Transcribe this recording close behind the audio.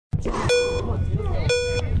Well,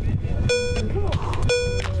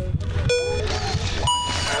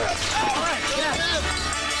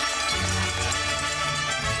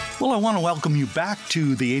 I want to welcome you back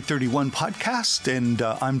to the 831 podcast, and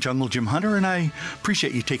I'm Jungle Jim Hunter, and I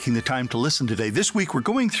appreciate you taking the time to listen today. This week, we're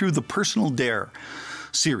going through the Personal Dare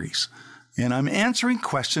series, and I'm answering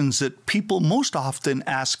questions that people most often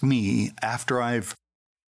ask me after I've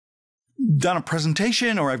done a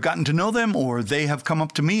presentation, or I've gotten to know them, or they have come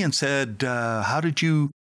up to me and said, how did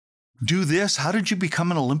you do this? How did you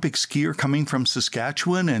become an Olympic skier coming from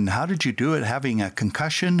Saskatchewan, and how did you do it having a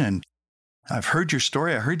concussion? And I've heard your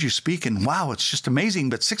story. I heard you speak, and wow, it's just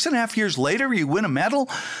amazing. But 6.5 years later, you win a medal,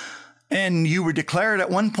 and you were declared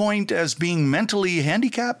at one point as being mentally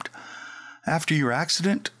handicapped after your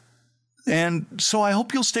accident. And so I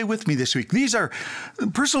hope you'll stay with me this week.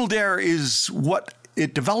 Personal Dare is what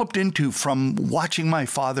it developed into from watching my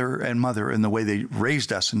father and mother and the way they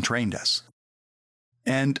raised us and trained us.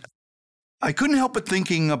 And I couldn't help but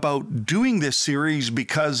thinking about doing this series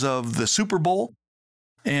because of the Super Bowl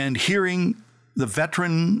and hearing the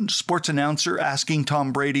veteran sports announcer asking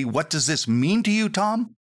Tom Brady, "What does this mean to you,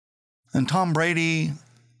 Tom?" And Tom Brady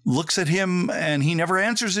looks at him and he never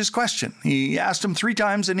answers his question. He asked him 3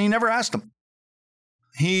 times and he never asked him.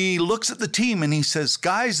 He looks at the team and he says,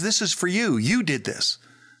 "Guys, this is for you. You did this.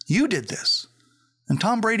 You did this." And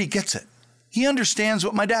Tom Brady gets it. He understands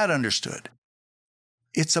what my dad understood.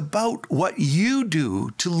 It's about what you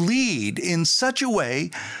do to lead in such a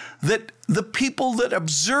way that the people that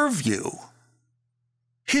observe you,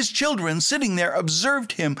 his children sitting there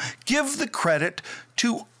observed him, give the credit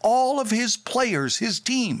to all of his players, his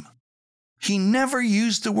team. He never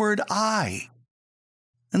used the word I.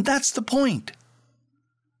 And that's the point.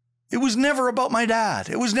 It was never about my dad.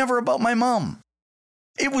 It was never about my mom.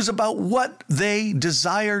 It was about what they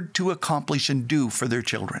desired to accomplish and do for their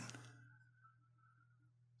children.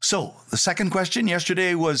 So the second question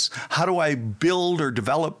yesterday was, how do I build or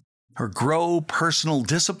develop or grow personal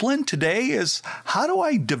discipline? Today is, how do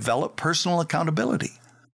I develop personal accountability?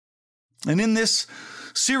 And in this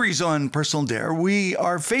series on Personal Dare, we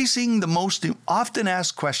are facing the most often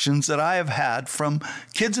asked questions that I have had from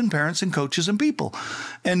kids and parents and coaches and people.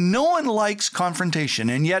 And no one likes confrontation,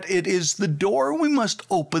 and yet it is the door we must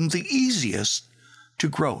open the easiest to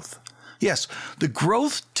growth. Yes, the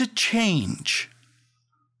growth to change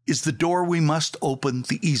is the door we must open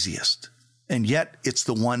the easiest, and yet it's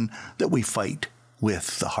the one that we fight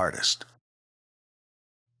with the hardest.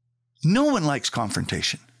 No one likes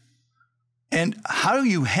confrontation. And how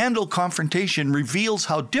you handle confrontation reveals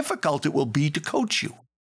how difficult it will be to coach you.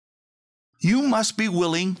 You must be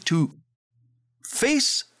willing to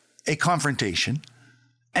face a confrontation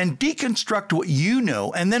and deconstruct what you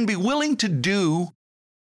know, and then be willing to do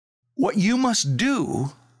what you must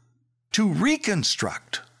do to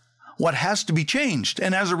reconstruct what has to be changed.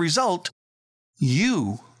 And as a result,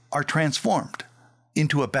 you are transformed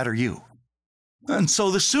into a better you. And so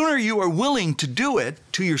the sooner you are willing to do it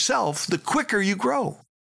to yourself, the quicker you grow.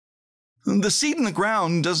 The seed in the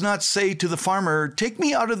ground does not say to the farmer, "Take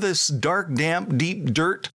me out of this dark, damp, deep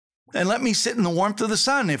dirt and let me sit in the warmth of the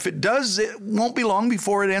sun." If it does, it won't be long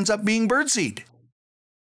before it ends up being birdseed.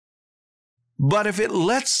 But if it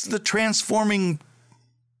lets the transforming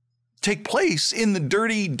take place in the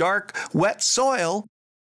dirty, dark, wet soil,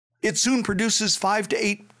 it soon produces 5 to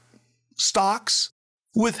 8 stalks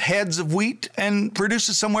with heads of wheat and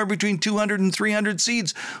produces somewhere between 200 and 300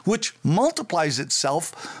 seeds, which multiplies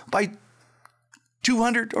itself by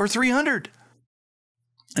 200 or 300.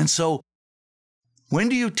 And so, when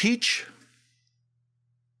do you teach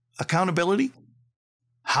accountability?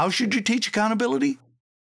 How should you teach accountability?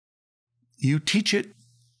 You teach it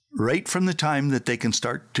right from the time that they can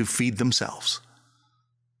start to feed themselves.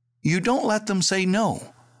 You don't let them say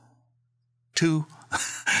no to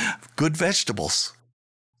good vegetables.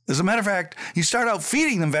 As a matter of fact, you start out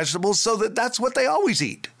feeding them vegetables so that that's what they always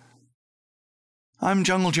eat. I'm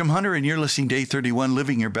Jungle Jim Hunter, and you're listening to 831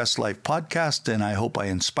 Living Your Best Life podcast, and I hope I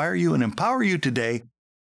inspire you and empower you today.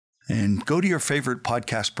 And go to your favorite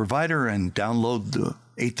podcast provider and download the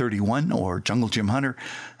 831 or Jungle Jim Hunter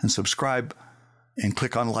and subscribe and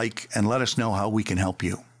click on like and let us know how we can help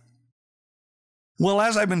you. Well,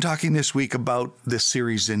 as I've been talking this week about this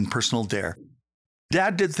series in Personal Dare,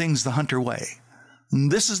 Dad did things the Hunter way. And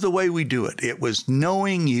this is the way we do it. It was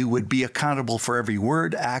knowing you would be accountable for every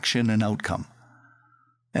word, action, and outcome.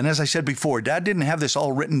 And as I said before, Dad didn't have this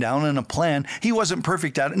all written down in a plan. He wasn't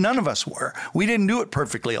perfect at it. None of us were. We didn't do it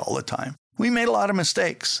perfectly all the time. We made a lot of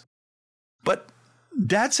mistakes. But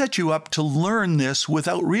Dad set you up to learn this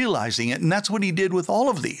without realizing it, and that's what he did with all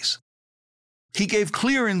of these. He gave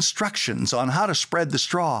clear instructions on how to spread the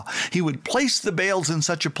straw. He would place the bales in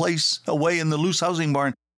such a place away in the loose housing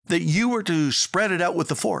barn that you were to spread it out with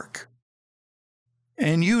the fork.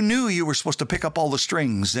 And you knew you were supposed to pick up all the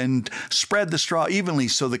strings and spread the straw evenly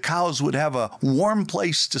so the cows would have a warm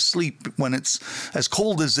place to sleep when it's as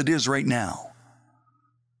cold as it is right now.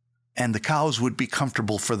 And the cows would be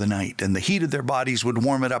comfortable for the night, and the heat of their bodies would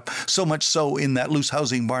warm it up, so much so in that loose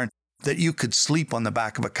housing barn that you could sleep on the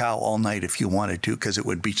back of a cow all night if you wanted to, because it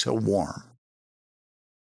would be so warm.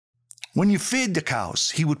 When you feed the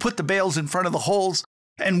cows, he would put the bales in front of the holes,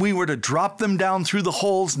 and we were to drop them down through the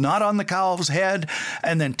holes, not on the cow's head,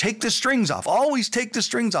 and then take the strings off. Always take the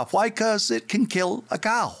strings off. Why? Because it can kill a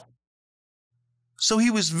cow. So he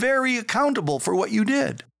was very accountable for what you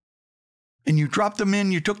did. And you dropped them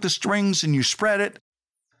in, you took the strings, and you spread it.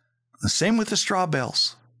 The same with the straw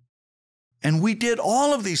bales. And we did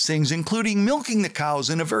all of these things, including milking the cows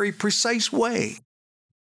in a very precise way.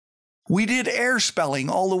 We did air spelling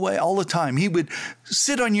all the time. He would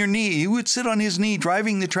sit on your knee. He would sit on his knee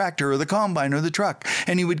driving the tractor or the combine or the truck,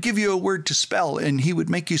 and he would give you a word to spell, and he would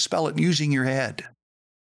make you spell it using your head.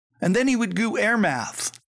 And then he would do air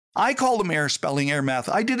math. I call them air spelling, air math.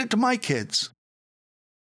 I did it to my kids.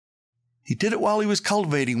 He did it while he was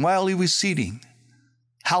cultivating, while he was seeding.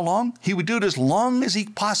 How long? He would do it as long as he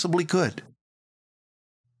possibly could.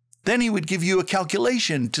 Then he would give you a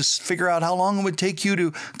calculation to figure out how long it would take you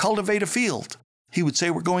to cultivate a field. He would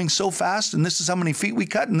say, we're going so fast, and this is how many feet we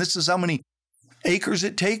cut, and this is how many acres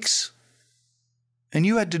it takes. And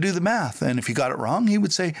you had to do the math. And if you got it wrong, he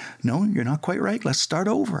would say, no, you're not quite right. Let's start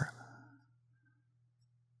over.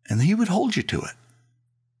 And he would hold you to it.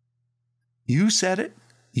 You said it.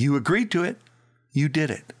 You agreed to it. You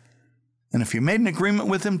did it. And if you made an agreement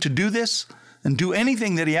with him to do this and do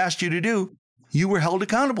anything that he asked you to do, you were held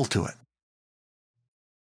accountable to it.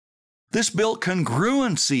 This built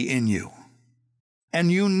congruency in you. And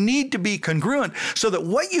you need to be congruent so that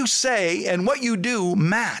what you say and what you do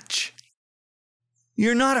match.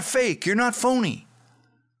 You're not a fake. You're not phony.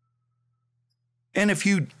 And if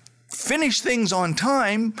you finish things on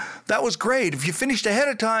time, that was great. If you finished ahead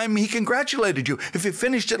of time, he congratulated you. If you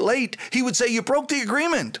finished it late, he would say you broke the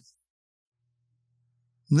agreement.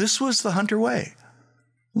 This was the Hunter way.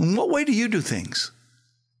 In what way do you do things?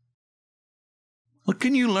 What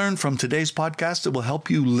can you learn from today's podcast that will help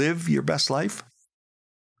you live your best life?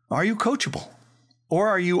 Are you coachable? Or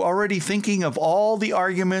are you already thinking of all the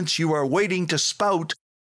arguments you are waiting to spout,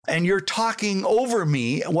 and you're talking over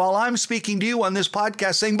me while I'm speaking to you on this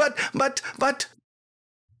podcast saying, but.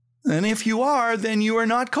 And if you are, then you are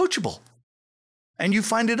not coachable. And you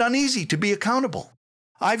find it uneasy to be accountable.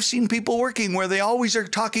 I've seen people working where they always are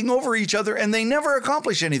talking over each other and they never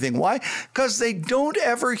accomplish anything. Why? Because they don't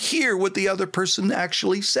ever hear what the other person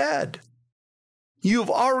actually said.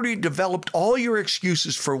 You've already developed all your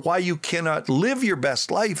excuses for why you cannot live your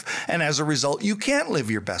best life, and as a result, you can't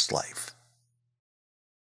live your best life.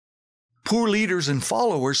 Poor leaders and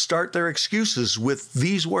followers start their excuses with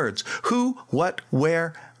these words: who, what,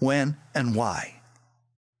 where, when, and why.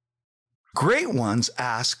 Great ones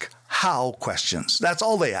ask how questions. That's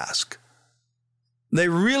all they ask. They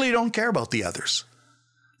really don't care about the others.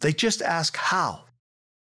 They just ask how.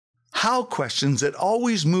 How questions that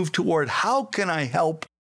always move toward how can I help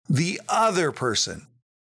the other person?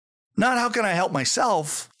 Not how can I help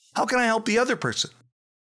myself? How can I help the other person?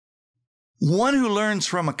 One who learns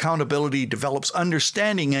from accountability develops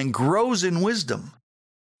understanding and grows in wisdom.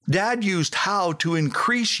 Dad used how to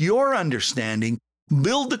increase your understanding,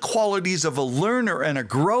 build the qualities of a learner and a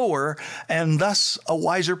grower, and thus a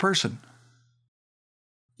wiser person.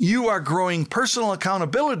 You are growing personal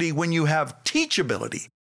accountability when you have teachability.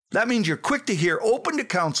 That means you're quick to hear, open to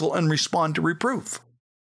counsel, and respond to reproof.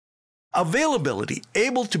 Availability,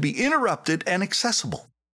 able to be interrupted and accessible.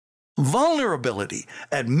 Vulnerability,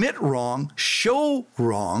 admit wrong, show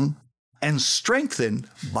wrong, and strengthened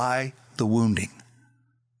by the wounding.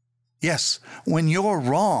 Yes, when you're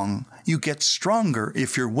wrong, you get stronger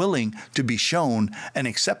if you're willing to be shown and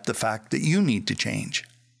accept the fact that you need to change.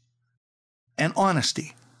 And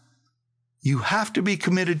honesty. You have to be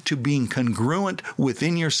committed to being congruent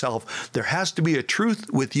within yourself. There has to be a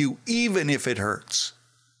truth with you, even if it hurts.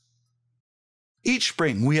 Each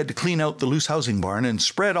spring, we had to clean out the loose housing barn and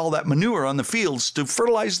spread all that manure on the fields to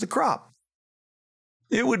fertilize the crop.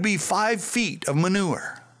 It would be 5 feet of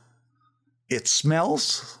manure. It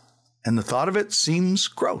smells, and the thought of it seems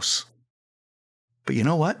gross. But you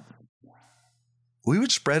know what? We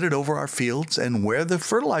would spread it over our fields, and where the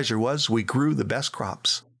fertilizer was, we grew the best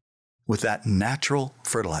crops with that natural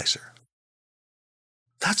fertilizer.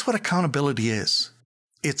 That's what accountability is.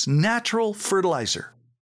 It's natural fertilizer.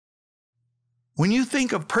 When you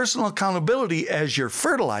think of personal accountability as your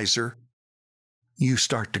fertilizer, you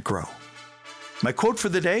start to grow. My quote for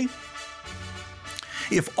the day: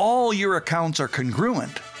 if all your accounts are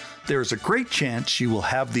congruent, there's a great chance you will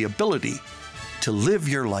have the ability to live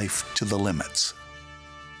your life to the limits.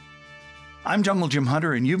 I'm Jungle Jim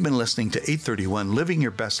Hunter, and you've been listening to 831 Living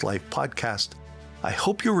Your Best Life podcast. I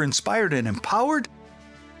hope you were inspired and empowered.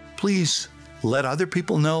 Please let other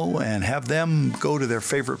people know and have them go to their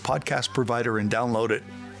favorite podcast provider and download it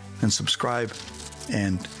and subscribe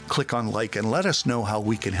and click on like and let us know how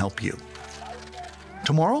we can help you.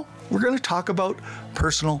 Tomorrow, we're going to talk about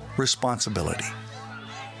personal responsibility.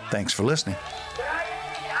 Thanks for listening.